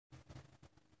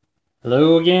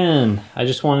Hello again. I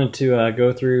just wanted to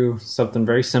go through something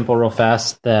very simple real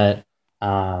fast that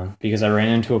because I ran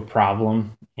into a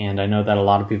problem, and I know that a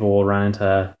lot of people will run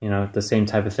into the same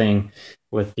type of thing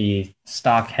with the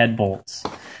stock head bolts.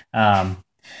 Um,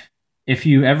 if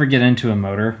you ever get into a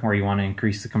motor where you want to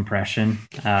increase the compression,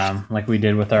 like we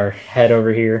did with our head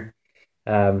over here,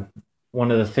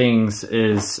 one of the things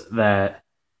is that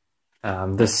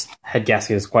this head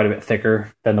gasket is quite a bit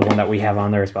thicker than the one that we have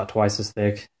on there. It's about twice as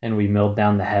thick, and we milled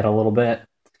down the head a little bit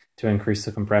to increase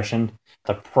the compression.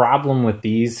 The problem with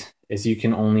these is you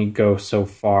can only go so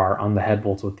far on the head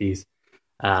bolts with these.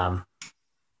 Let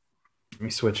me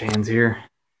switch hands here.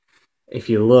 If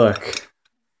you look,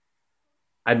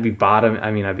 I'd be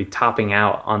topping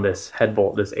out on this head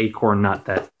bolt, this acorn nut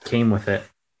that came with it.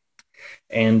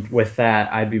 And with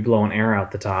that, I'd be blowing air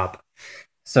out the top.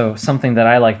 So something that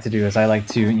I like to do is I like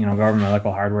to, go over to my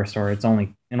local hardware store. It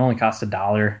only costs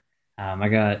 $1. I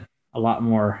got a lot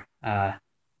more. They're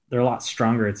a lot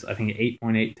stronger. It's, I think,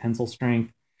 8.8 tensile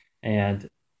strength, and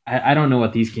I don't know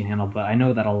what these can handle, but I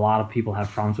know that a lot of people have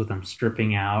problems with them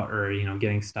stripping out or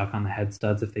getting stuck on the head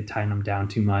studs if they tighten them down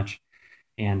too much,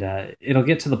 and it'll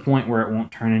get to the point where it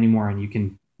won't turn anymore, and you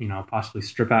can possibly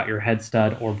strip out your head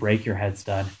stud or break your head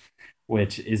stud,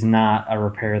 which is not a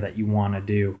repair that you want to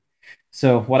do.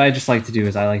 So what I just like to do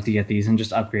is I like to get these and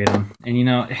just upgrade them. And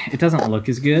it doesn't look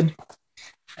as good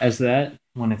as that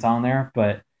when it's on there,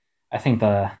 but I think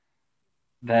that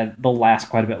they'll last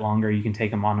quite a bit longer. You can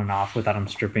take them on and off without them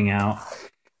stripping out.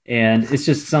 And it's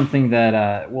just something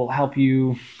that will help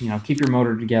you, keep your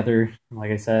motor together.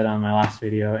 Like I said on my last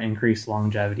video, increase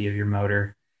longevity of your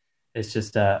motor. It's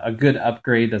just a good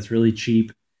upgrade that's really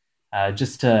cheap,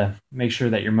 just to make sure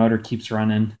that your motor keeps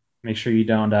running. Make sure you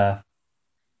don't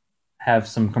have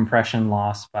some compression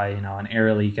loss by an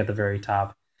air leak at the very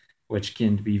top, which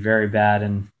can be very bad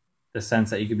in the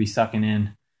sense that you could be sucking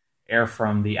in air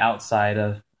from the outside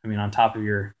on top of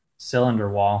your cylinder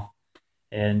wall,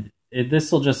 and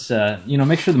this will just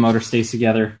make sure the motor stays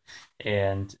together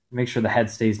and make sure the head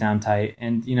stays down tight.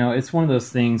 And it's one of those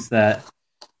things that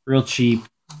real cheap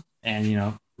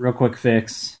and real quick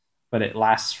fix, but it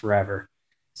lasts forever.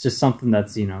 It's just something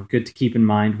that's good to keep in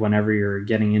mind whenever you're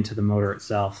getting into the motor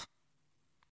itself.